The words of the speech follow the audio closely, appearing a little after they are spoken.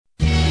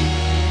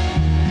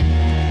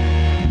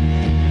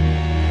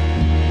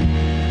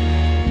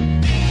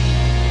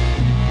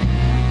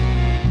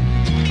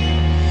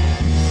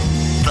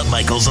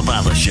Michael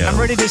Zavala Show. I'm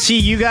ready to see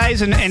you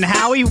guys and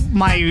Howie,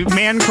 my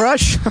man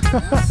crush.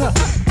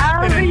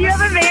 So you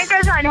have a man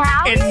crush on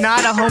Howie? In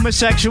not a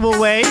homosexual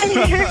way.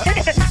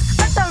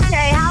 That's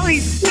okay.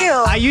 Howie's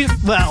cute.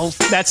 Well,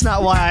 that's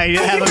not why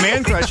I have a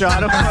man crush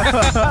on him.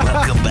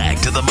 Welcome back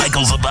to the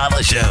Michael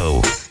Zavala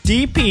Show.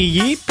 DP,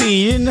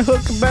 yeepy, and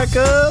hook back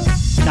up.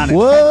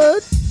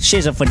 What?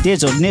 Shizzle for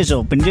dizzle,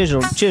 nizzle,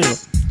 bendizzle, chizzle.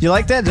 You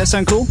like that? Does that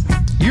sound cool?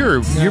 You're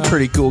a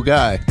pretty cool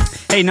guy.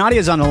 Hey,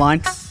 Nadia's on the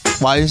line.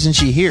 Why isn't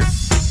she here?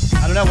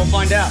 I don't know. We'll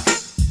find out.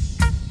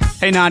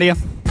 Hey, Nadia.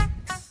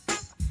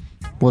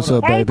 What's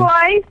up, Hey, baby?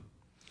 boys.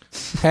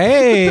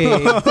 Hey.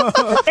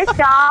 It's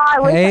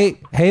God.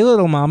 Hey,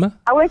 little mama.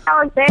 I wish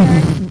I was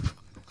there.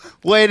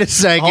 Wait a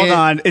second. Hold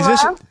on. Is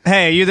Hello? this?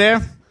 Hey, are you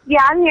there?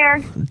 Yeah, I'm here.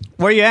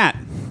 Where you at?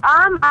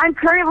 I'm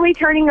currently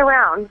turning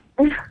around.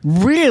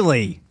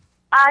 Really?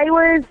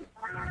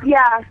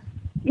 Yeah.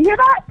 You hear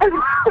that?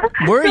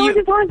 Where are Someone you?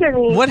 just honked at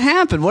me. What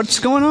happened? What's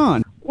going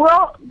on?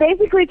 Well,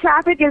 basically,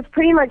 traffic is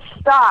pretty much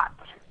stopped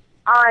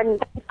on.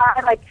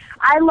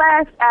 I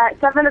left at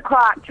 7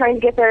 o'clock trying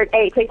to get there at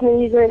 8. It takes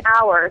me usually an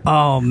hour.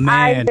 Oh,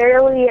 man. I'm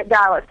barely at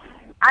Dallas.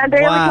 I'm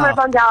barely Wow. coming up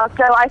on Dallas,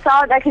 so I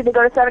saw it actually to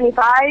go to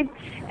 75,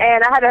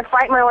 and I had to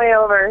fight my way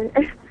over.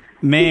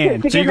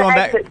 Man, to so get you're the going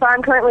exit, back. so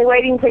I'm currently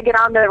waiting to get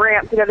on the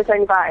ramp to go to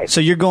 75.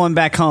 So you're going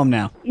back home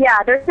now. Yeah,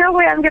 there's no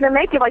way I'm going to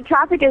make it. Like,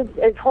 traffic is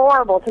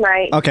horrible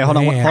tonight. Okay, hold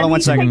on Man. one It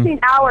takes second. me an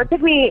hour. It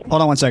took me...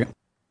 Hold on 1 second.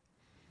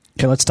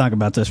 Okay, let's talk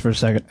about this for a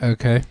second.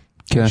 Okay.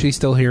 Can she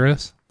still hear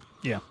us?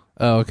 Yeah.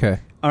 Oh, okay.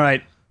 All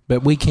right.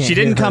 But we can't. She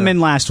didn't come in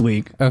last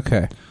week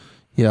Okay.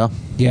 Yeah.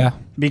 Yeah.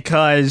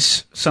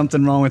 because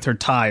something wrong with her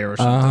tire or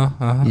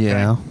something.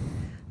 Yeah.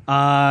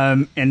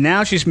 And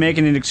now she's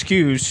making an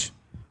excuse.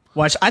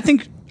 Why? I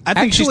think she's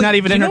Actually, not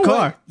even you in her know car.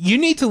 what? You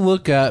need to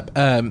look up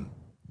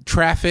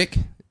traffic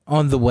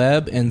on the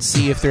web and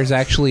see if there's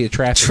actually a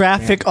traffic.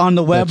 Traffic on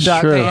the web.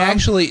 That's true. They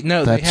actually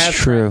no. That's they have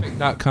true.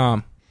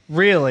 traffic.com.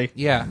 Really?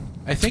 Yeah,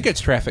 I think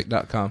it's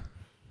traffic.com.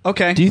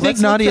 Okay. Do you think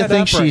Let's look Nadia that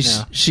thinks up right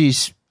now.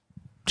 she's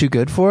too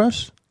good for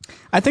us?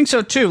 I think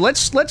so too.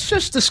 Let's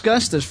just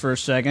discuss this for a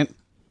second.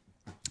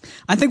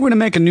 I think we're gonna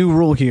make a new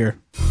rule here.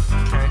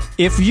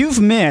 If you've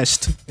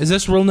missed, Is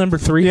this rule number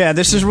 3? yeah,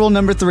 this is rule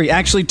number 3.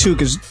 Actually, 2,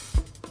 because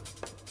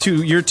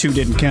your 2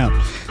 didn't count.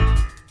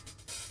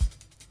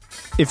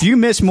 If you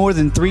miss more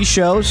than 3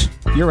 shows,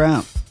 you're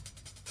out.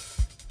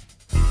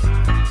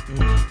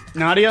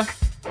 Nadia,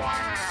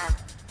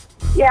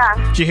 Yeah.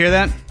 did you hear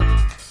that?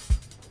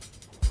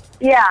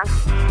 Yeah.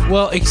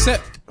 Well,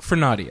 except for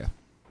Nadia.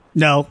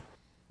 No.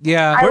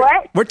 Yeah.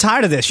 What? We're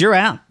tired of this. You're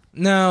out.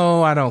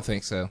 No, I don't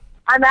think so.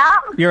 I'm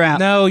out? You're out.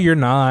 No, you're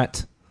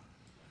not.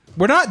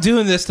 We're not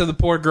doing this to the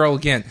poor girl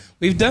again.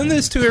 We've done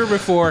this to her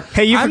before.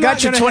 Hey, you I'm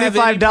forgot your not gonna have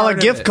any part $25 of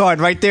gift it. card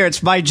right there. It's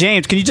by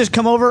James. Can you just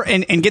come over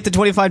and get the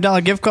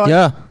 $25 gift card?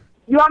 Yeah.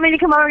 You want me to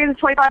come over and get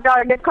this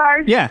 $25 gift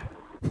card? Yeah.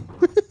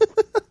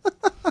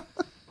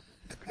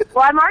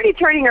 Well, I'm already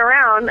turning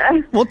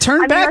around. Well,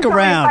 turn back I'm gonna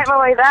around. Fight my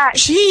way back.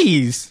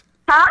 Jeez.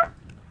 Huh?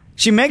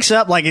 She makes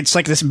up like it's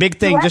like this big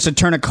thing What? just to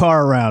turn a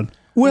car around.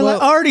 Well,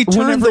 Well, I already turned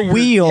whenever the you're-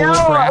 wheel. No,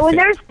 traffic.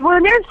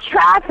 when there's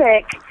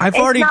traffic. I've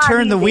it's already not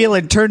turned the easy. wheel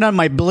and turned on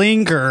my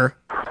blinker.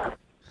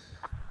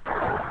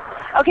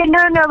 Okay,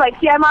 no, like,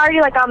 see, I'm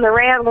already, like, on the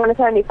ramp going to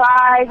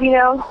 75, you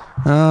know?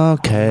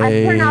 Okay.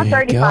 I turned off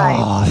 35.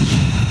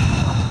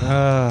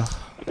 God.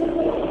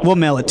 We'll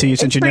mail it to you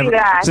since pretty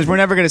bad. since we're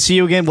never going to see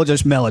you again. We'll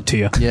just mail it to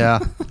you. Yeah.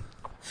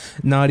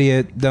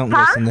 Nadia, don't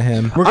listen to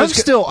him.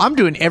 I'm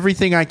doing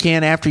everything I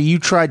can after you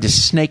tried to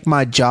snake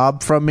my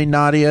job from me,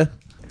 Nadia.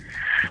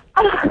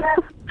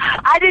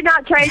 I did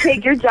not try and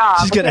take your job.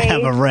 She's going to okay?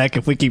 have a wreck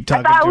if we keep I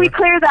talking thought to we her.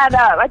 cleared that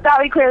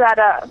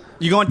up.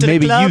 You going to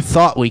Maybe the club? you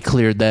thought we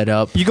cleared that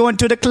up. You going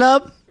to the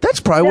club? That's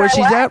probably where Yeah, she's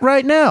what? at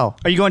right now.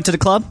 Are you going to the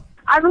club?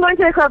 I'm going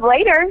to the club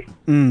later,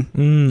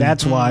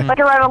 That's why. like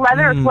around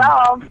 11 or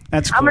 12.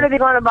 That's I'm cool. going to be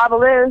going to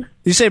Babalu.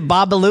 You say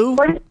Babalu?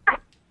 What is that?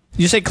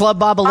 You say Club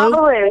Babalu?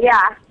 Babalu,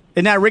 yeah.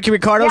 Isn't that Ricky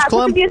Ricardo's Yeah, put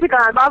club? the music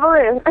on,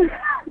 Babalu.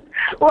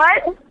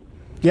 What?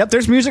 Yep,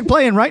 there's music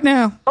playing right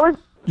now. What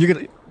was- You're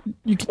gonna.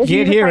 You is can't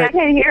music hear playing? it. I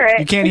can't hear it.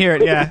 You can't hear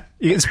it. Yeah,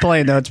 it's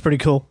playing though. It's pretty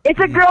cool. It's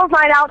a girls'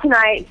 night out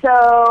tonight,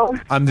 so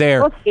I'm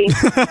there. we'll see.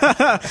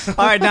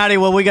 All right, Nadia.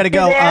 Well, we got to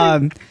go.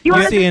 You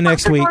want to see you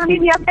next week. Want to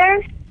meet me up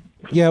there?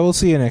 Yeah, we'll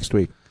see you next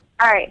week.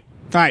 All right.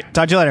 all right.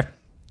 Talk to you later.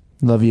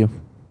 Love you.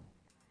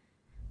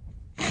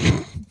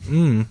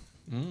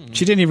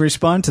 She didn't even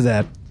respond to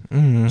that.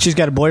 She's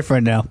got a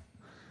boyfriend now.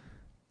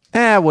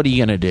 What are you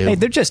going to do? Hey,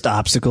 they're just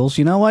obstacles.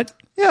 You know what?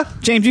 Yeah.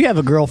 James, you have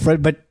a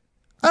girlfriend, but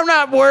I'm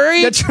not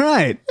worried. that's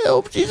right. I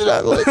hope she's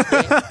not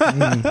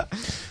listening.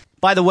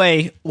 By the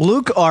way,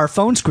 Luke, our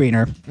phone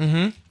screener,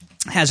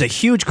 has a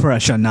huge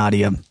crush on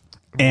Nadia,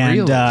 and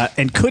Really?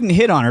 and couldn't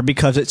hit on her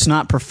because it's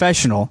not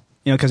professional.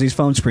 You know, because he's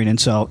phone screening.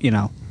 So we're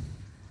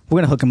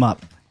gonna hook him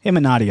up. Him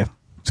and Nadia.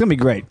 It's gonna be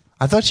great.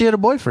 I thought she had a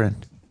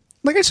boyfriend.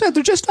 Like I said,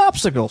 they're just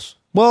obstacles.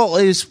 Well,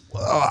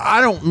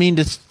 I don't mean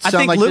to sound I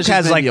think like Luke this is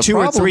has maybe like a 2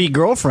 or problem. 3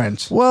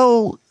 girlfriends.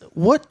 Well,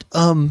 what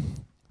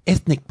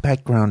ethnic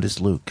background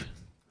is Luke?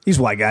 He's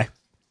a white guy.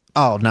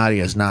 Oh,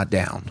 Nadia's not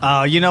down.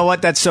 Oh, you know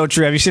what? That's so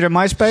true. Have you seen her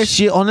MySpace?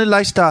 She only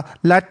likes the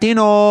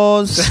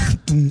Latinos.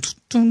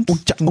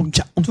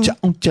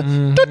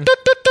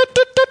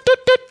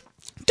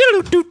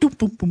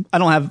 I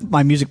don't have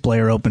my music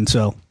player open,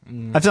 so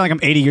I feel like I'm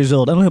 80 years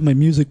old. I don't have my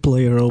music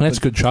player open. That's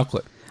good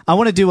chocolate. I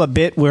want to do a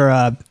bit where,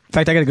 in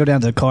fact, I got to go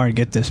down to the car and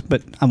get this,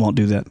 but I won't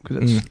do that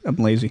because I'm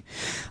lazy.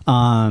 Do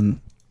I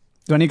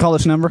need to call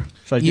this number?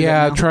 Should I do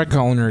that now? Try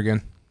calling her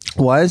again.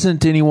 Why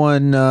isn't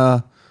anyone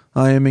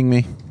IMing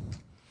me?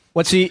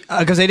 What's he?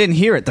 Because they didn't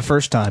hear it the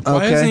first time.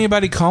 Why isn't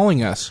anybody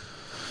calling us?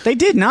 They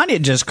did. Nadia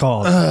just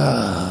called.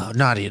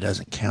 Nadia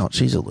doesn't count.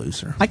 She's a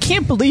loser. I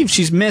can't believe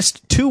she's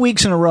missed 2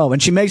 weeks in a row,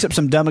 and she makes up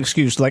some dumb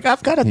excuse like,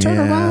 I've got to turn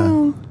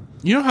around.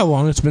 You know how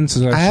long it's been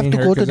since I've have seen to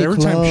her? go to 'Cause the every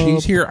time club.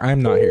 she's here,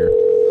 I'm not here.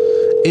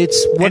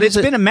 It's It's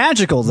been a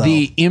magical, though.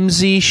 The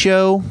MZ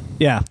show.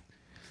 Yeah.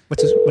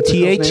 What's his girl's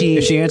name?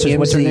 If she answers,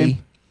 what's her name?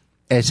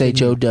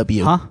 SHOW.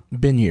 Huh?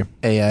 Benu.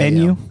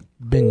 Benu?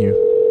 Benu.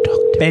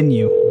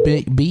 Benu.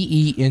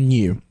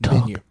 BENU.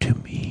 Talk Benu. to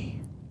me.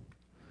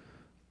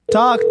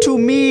 Talk to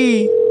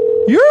me.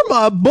 You're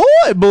my boy,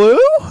 Blue.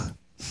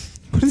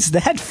 What is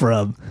that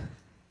from?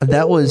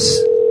 That was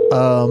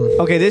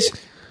Okay, this...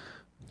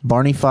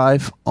 Barney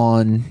Five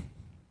on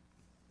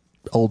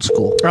Old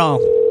School. Oh.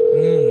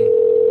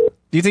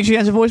 Do you think she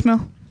has a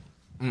voicemail?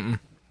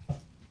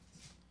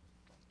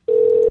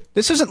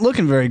 This isn't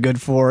looking very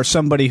good for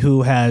somebody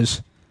who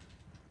has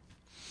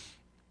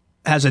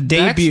a That's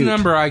debut. the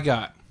number I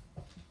got.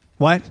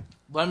 What?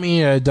 Let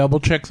me double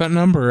check that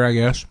number, I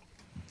guess.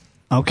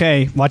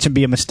 Okay, watch it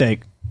be a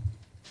mistake.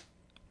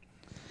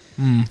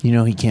 You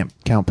know he can't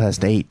count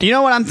past 8. You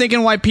know what I'm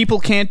thinking? Why people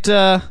can't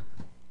aren't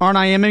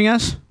IMing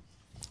us,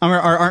 or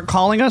aren't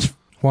calling us?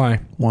 Why?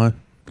 What?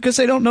 Because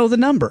they don't know the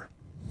number.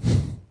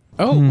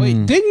 Oh,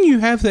 wait. Didn't you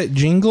have that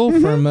jingle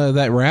from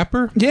that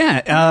rapper?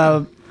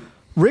 Yeah,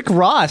 Rick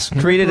Ross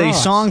created a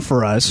Ross. song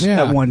for us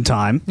at one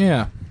time.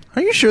 Yeah.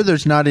 Are you sure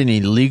there's not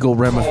any legal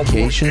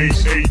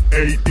ramifications?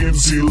 888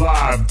 MC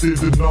Live did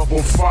the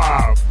number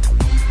 5.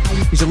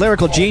 He's a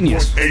lyrical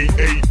genius.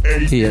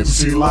 888 He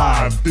is. MC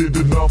Live did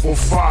the number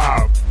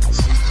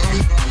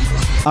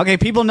 5. Okay,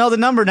 people know the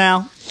number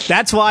now.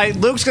 That's why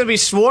Luke's going to be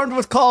swarmed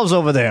with calls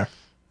over there.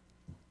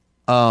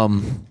 I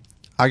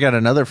got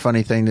another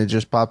funny thing that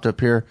just popped up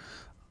here.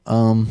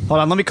 Hold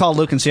on, let me call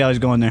Luke and see how he's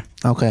going there.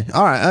 Okay.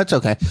 All right. That's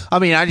okay. I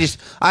mean, I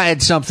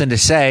had something to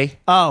say.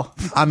 Oh,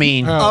 I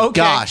mean, Okay.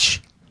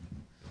 gosh.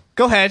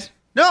 go ahead.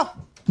 No.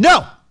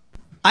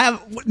 I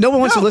have no one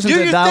wants to listen do to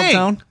the your dial thing.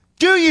 tone.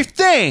 Do your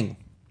thing.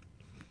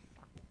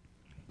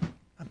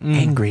 I'm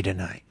angry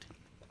tonight.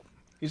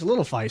 He's a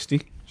little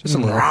feisty. Just a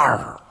little.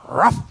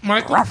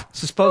 Michael.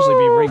 This is supposedly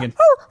be ringing.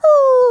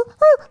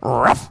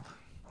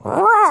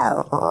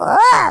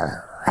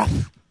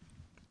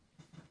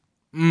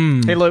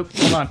 Hey, Luke,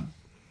 hold on.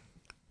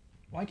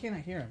 Why can't I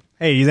hear him?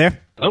 Hey, you there?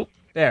 Oh,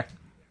 There.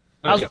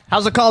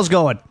 How's the calls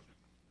going?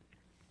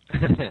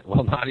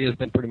 well, Nadia's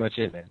been pretty much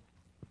it, man.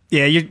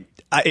 Yeah,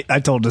 I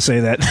told to say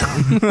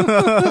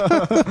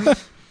that.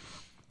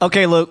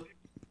 Okay, Luke.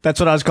 That's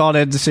what I was called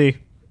in to see.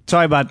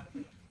 Sorry about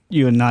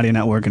you and Nadia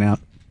not working out.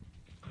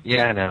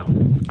 Yeah, I know.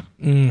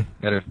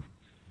 Better.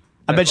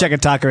 I bet you I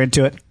could talk her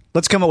into it.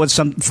 Let's come up with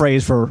some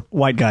phrase for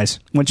white guys.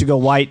 Once you go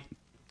white,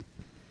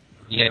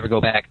 You ever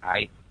go back?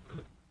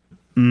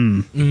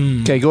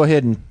 Okay, go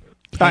ahead and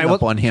hang right,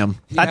 up on him.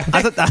 I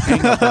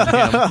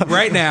thought,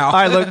 Right now. all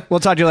right, Luke. We'll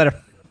talk to you later.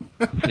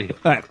 See you.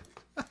 All right.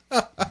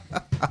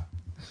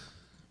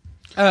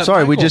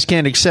 Sorry, we Michael. just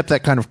can't accept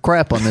that kind of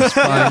crap on this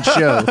fine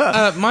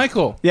show.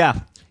 Michael. Yeah.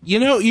 You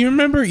know, you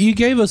remember you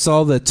gave us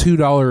all the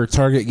 $2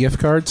 Target gift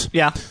cards?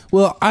 Yeah.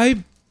 Well,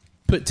 I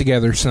put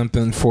together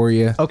something for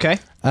you. Okay.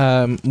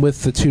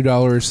 With the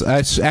 $2.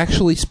 I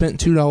actually spent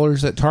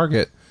 $2 at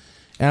Target,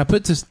 and I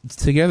put this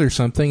together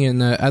something,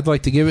 and I'd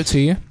like to give it to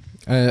you.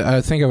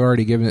 I think I've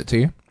already given it to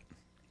you.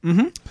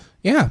 Mm-hmm.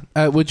 Yeah.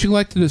 Would you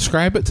like to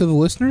describe it to the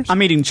listeners?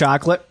 I'm eating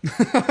chocolate.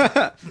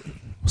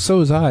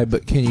 So is I,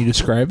 but can you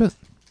describe it?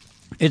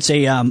 It's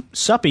a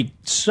sippy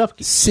cup.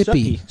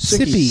 Sippy.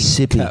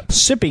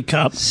 Sippy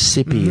cup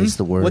Sippy is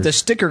the word. with a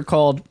sticker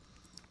called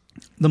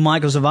The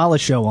Michael Zavala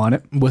Show on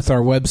it. With our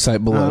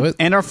website below it.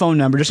 And our phone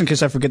number, just in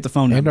case I forget the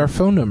phone number. And our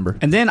phone number.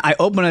 And then I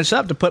open this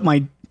up to put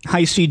my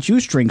high C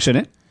juice drinks in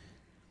it.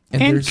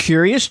 And there's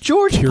Curious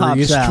George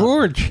Curious pops out.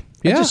 George. I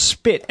Yeah. just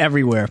spit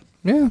everywhere.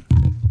 Yeah.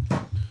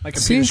 My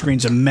computer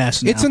screen's a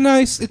mess now. It's a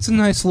nice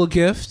little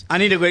gift. I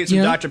need to go get some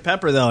Yeah. Dr.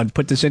 Pepper, though, and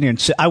put this in here. And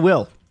sit. I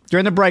will.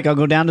 During the break, I'll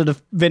go down to the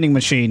vending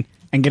machine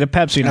and get a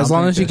Pepsi. And As I'll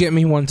long drink as you this. get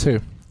me one too.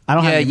 I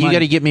don't have yeah, any you money. got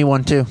to get me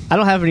one too. I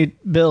don't have any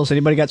bills.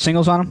 Anybody got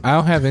singles on them? I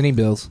don't have any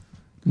bills.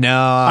 No,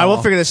 I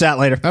will figure this out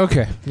later.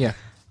 Okay. Yeah.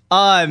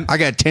 I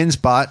got 10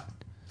 spot.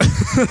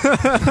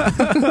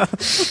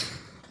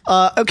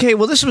 Okay,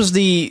 well, this was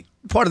the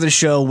part of the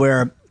show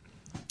where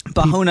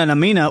Bahuna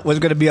Namina was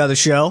going to be on the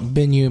show.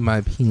 Benu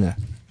my pina.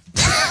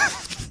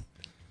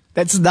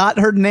 That's not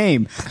her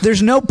name.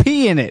 There's no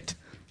P in it.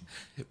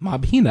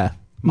 Mobhina.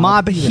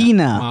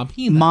 Mobhina.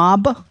 Mobhina.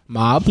 Mob.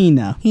 Mob.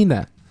 Hina.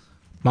 Hina.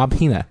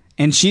 Mobhina.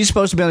 and she's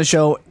supposed to be on the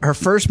show. Her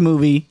first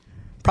movie,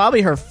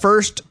 probably her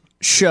first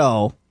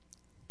show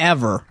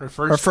ever,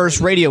 her first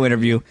radio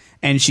interview,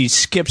 and she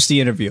skips the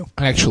interview.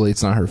 Actually,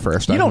 it's not her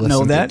first. You don't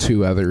know that. To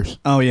 2 others.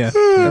 Oh yeah,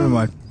 never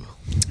mind.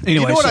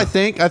 Anyway, You know what I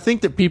think? I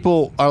think that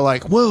people are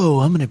like, "Whoa,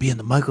 I'm going to be in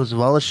the Michael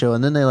Zavala show,"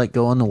 and then they like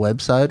go on the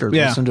website or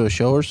listen to a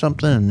show or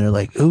something, and they're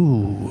like,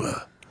 "Ooh,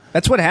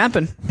 that's what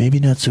happened.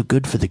 maybe not so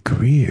good for the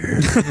career."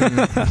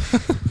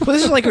 Well,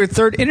 this is like her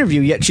third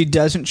interview, yet she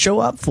doesn't show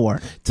up for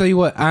it. Tell you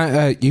what,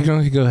 you're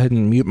going to go ahead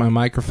and mute my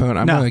microphone.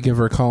 I'm No. going to give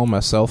her a call on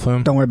my cell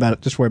phone. Don't worry about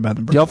it. Just worry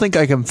about Do y'all think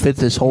I can fit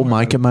this whole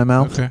mic in my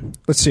mouth? Okay.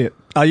 Let's see it.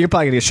 Oh, you're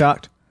probably gonna get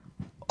shocked.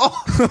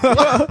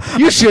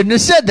 You shouldn't have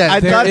said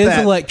that. There thought is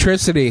that.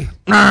 electricity.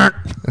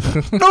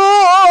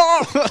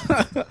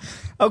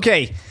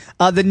 Okay,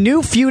 the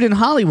new feud in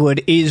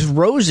Hollywood is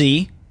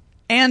Rosie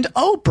and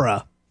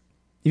Oprah.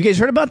 You guys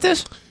heard about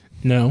this?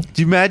 No.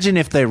 Do you imagine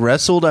if they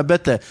wrestled? I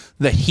bet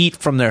the heat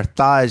from their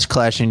thighs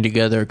clashing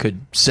together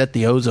could set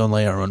the ozone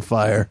layer on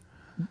fire.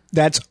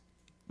 That's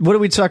what do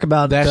we talk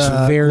about? That's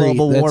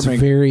global warming.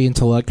 very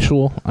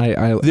intellectual.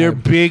 They're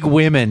big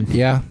women.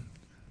 Yeah.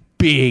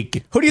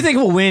 Big. Who do you think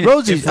will win?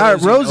 Rosie's- if Rosie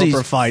and Rosie's-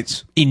 Oprah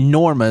fights.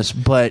 Enormous,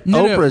 but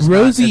No, Oprah's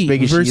Rosie not as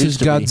big as she versus used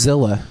to be.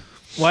 Godzilla.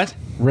 What?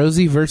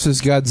 Rosie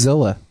versus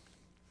Godzilla.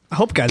 I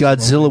hope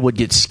Godzilla would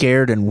get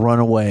scared and run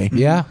away.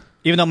 Yeah.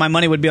 Even though my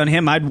money would be on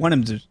him, I'd want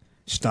him to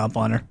stomp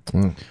on her.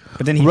 Mm.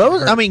 But then he.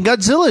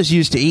 Godzilla's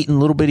used to eating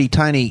little bitty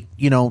tiny,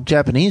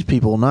 Japanese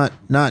people, not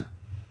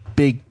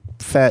big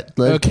fat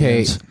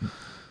lesbians. Okay.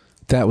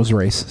 That was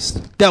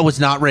racist. That was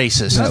not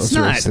racist. That It's was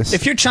not. racist.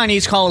 If you're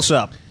Chinese, call us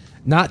up.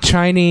 Not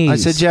Chinese. I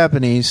said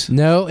Japanese.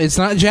 No, it's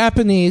not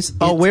Japanese.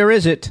 Oh, where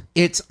is it?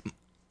 It's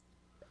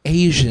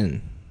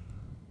Asian.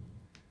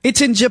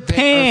 It's in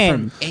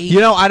Japan.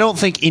 I don't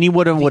think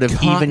anyone would have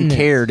even continent.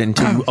 cared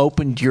until you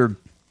opened your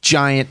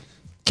giant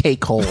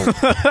cake hole.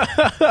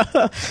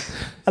 I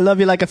love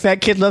you like a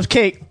fat kid loves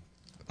cake.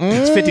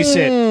 It's 50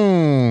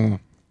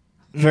 Cent.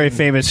 Very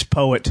famous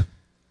poet.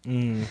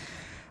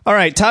 All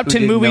right, top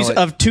 10 didn't know movies it?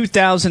 of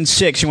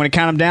 2006. You want to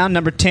count them down?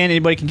 Number 10,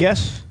 anybody can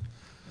guess?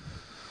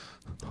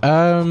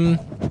 Um,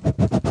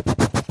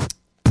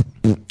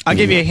 I'll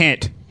give you a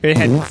hint. It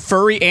had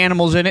furry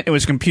animals in it. It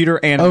was computer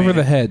animated. Over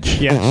the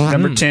Hedge. Yeah,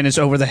 number 10 is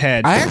Over the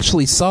Hedge. I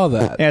actually saw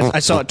that. Yeah, I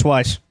saw it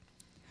twice.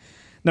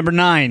 Number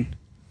 9.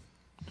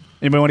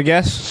 Anybody want to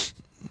guess?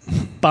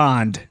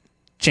 Bond.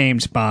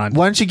 James Bond.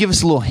 Why don't you give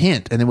us a little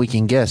hint and then we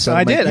can guess?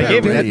 I did. I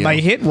gave you that. radio. My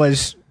hint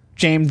was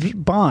James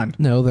Bond.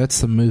 No,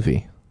 that's the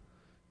movie.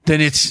 Then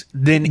it's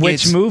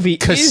Which movie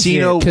is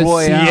Casino it?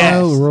 Royale.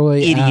 Yes.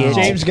 Royale. Idiot.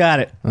 James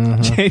got it.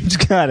 James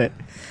got it.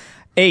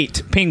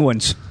 8.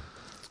 Penguins.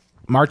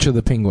 March of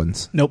the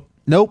Penguins. Nope.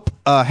 Nope.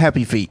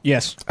 Happy Feet.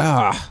 Yes.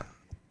 Ah.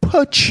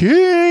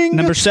 Paching.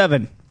 Number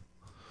 7.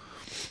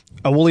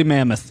 A woolly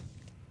mammoth.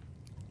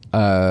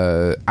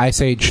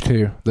 Ice Age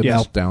 2. The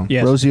Yes. Meltdown.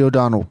 Yes. Rosie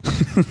O'Donnell.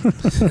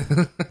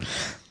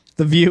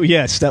 The View.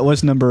 Yes, that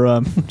was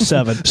number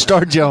 7.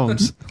 Star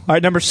Jones. All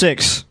right, number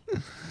 6.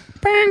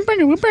 Bang,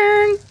 bang,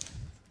 bang.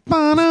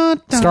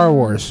 Star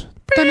Wars.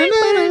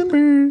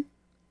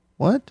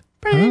 What?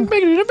 Bang,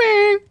 bang,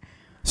 bang.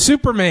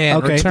 Superman.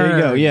 Okay, Returns. there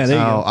you go. Yeah, there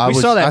you go. We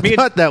saw that. I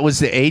thought that was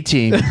the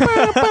A-Team.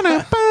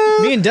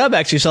 Me and Dub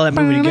actually saw that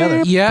movie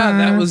together. Yeah,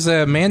 that was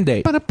a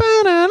mandate.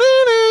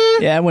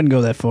 Yeah, I wouldn't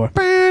go that far.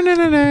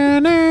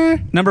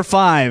 Number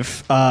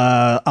 5.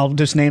 I'll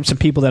just name some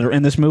people that are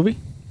in this movie.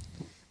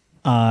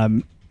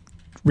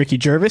 Ricky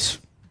Gervais.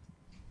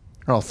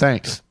 Oh,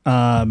 thanks.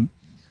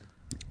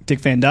 Dick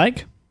Van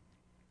Dyke.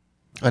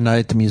 A Night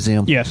at the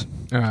Museum. Yes.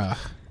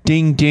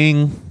 Ding,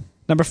 ding.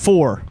 Number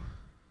 4.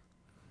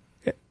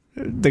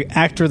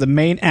 The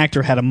main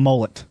actor had a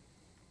mullet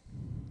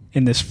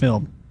in this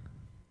film.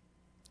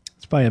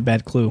 It's probably a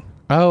bad clue.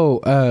 Oh,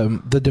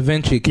 the Da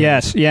Vinci Code.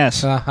 Yes,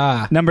 yes.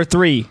 Aha. Number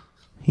 3.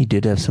 He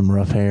did have some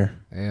rough hair.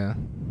 Yeah.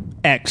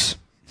 X.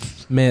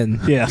 Men.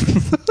 Yeah.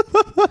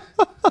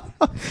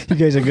 You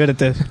guys are good at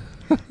this.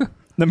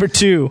 Number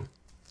 2.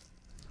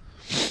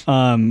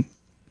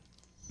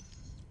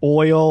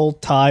 Oil,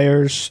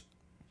 tires,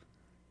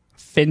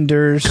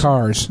 fenders.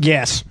 Cars.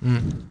 Yes.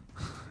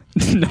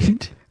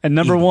 And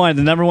number 1,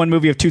 the number 1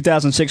 movie of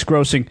 2006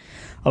 grossing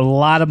a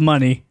lot of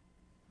money.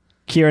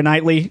 Keira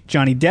Knightley,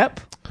 Johnny Depp.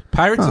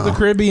 Pirates of the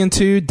Caribbean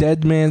 2,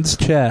 Dead Man's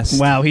Chest.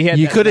 Wow, he had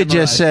You that could have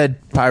memorized. just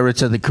said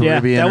Pirates of the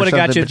Caribbean. that or would have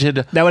got you. something,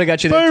 but That would have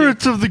got you. There too.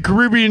 Pirates of the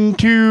Caribbean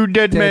 2,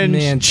 Dead Man's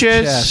Man's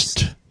Chest.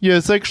 Chest.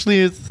 Yes,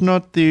 actually, it's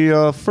not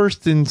the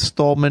first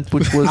installment,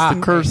 which was The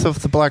Curse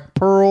of the Black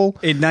Pearl.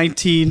 In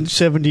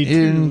 1972.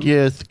 And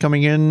yes,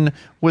 coming in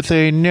with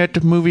a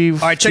net movie. All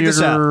right, check this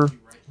out.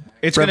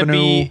 It's gonna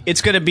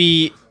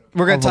be.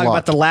 We're gonna of a talk lot.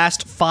 about the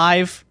last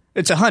 5.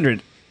 It's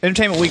 100.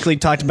 Entertainment Weekly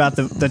talked about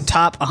the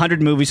top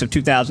 100 movies of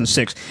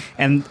 2006,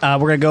 and we're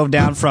gonna go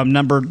down from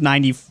number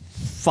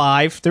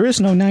 95. There is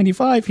no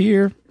 95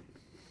 here.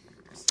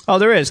 Oh,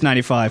 there is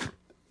 95.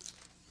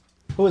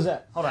 Who was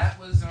that? Hold on.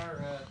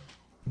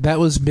 That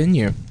was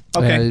Binu.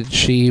 Okay.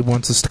 She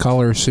wants us to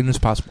call her as soon as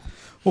possible.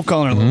 We'll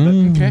call it in a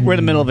little bit. Okay. We're in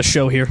the middle of a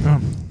show here.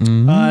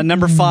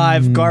 Number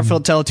 5,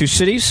 Garfield Tale of Two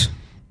Cities.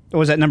 Or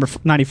was that number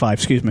 95?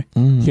 Excuse me.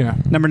 Yeah.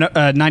 Number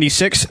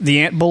 96, The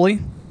Ant Bully.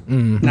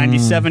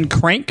 97,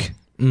 Crank.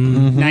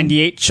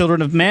 98,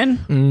 Children of Men.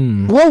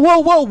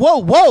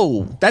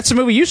 Whoa. That's the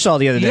movie you saw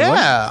the other day, wasn't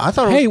it? Yeah, I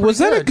thought it was Hey, was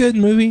that a good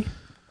movie?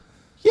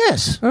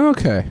 Yes.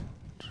 Okay.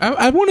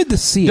 I wanted to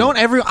see it.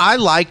 I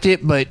liked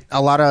it, but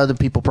a lot of other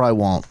people probably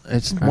won't.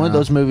 It's one of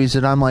those movies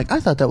that I'm like, I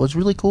thought that was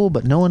really cool,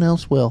 but no one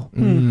else will.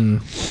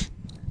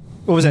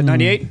 What was that,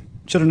 98,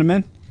 Children of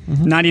Men?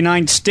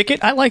 99, Stick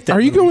It. I like that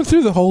Are you movie. going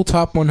through the whole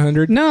top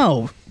 100?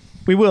 No.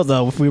 We will,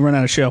 though, if we run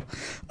out of show.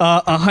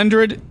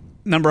 100,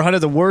 number 100,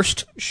 the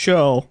worst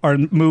show or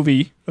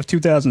movie of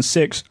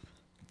 2006,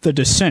 The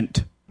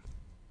Descent.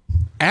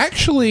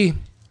 Actually,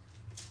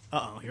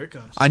 Uh-oh, here it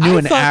comes. I knew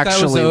I thought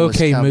that was an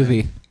okay coming.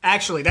 movie.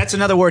 Actually, that's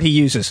another word he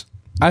uses.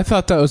 I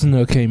thought that was an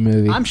okay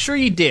movie. I'm sure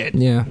you did.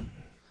 Yeah.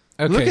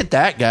 Okay. Look at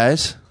that,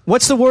 guys.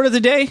 What's the word of the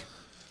day?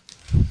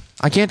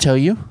 I can't tell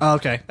you. Oh,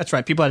 okay, that's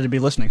right. People had to be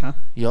listening, huh?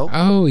 Yo.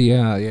 Oh,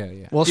 yeah.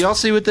 Well, Do y'all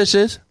see what this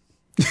is?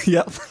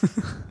 yep.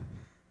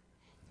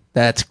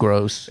 That's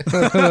gross.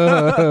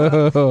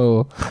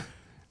 Oh. All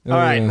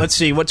right, let's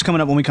see. What's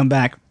coming up when we come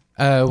back?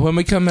 When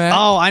we come back.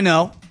 Oh, I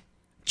know.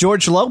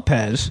 George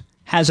Lopez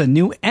has a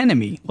new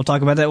enemy. We'll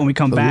talk about that when we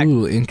come back.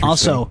 Ooh, interesting.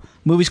 Also,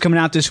 movies coming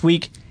out this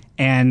week,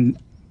 and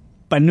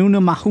Banuna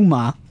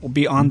Mahuma will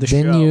be on the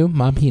show. Benu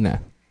Mabhina.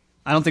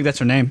 I don't think that's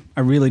her name.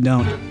 I really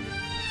don't.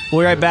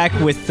 We'll be right back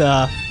with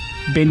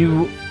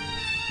Benu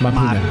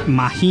Mabhina.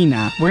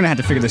 Mahina. We're going to have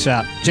to figure this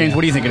out. James,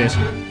 what do you think it is?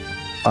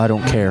 I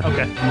don't care.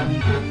 Okay.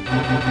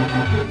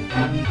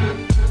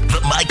 The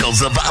Michael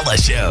Zavala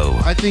Show.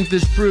 I think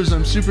this proves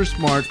I'm super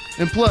smart,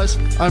 and plus,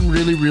 I'm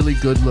really, really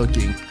good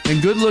looking. And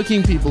good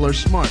looking people are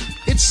smart.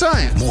 It's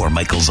science. More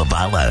Michael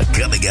Zavala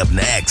coming up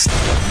next.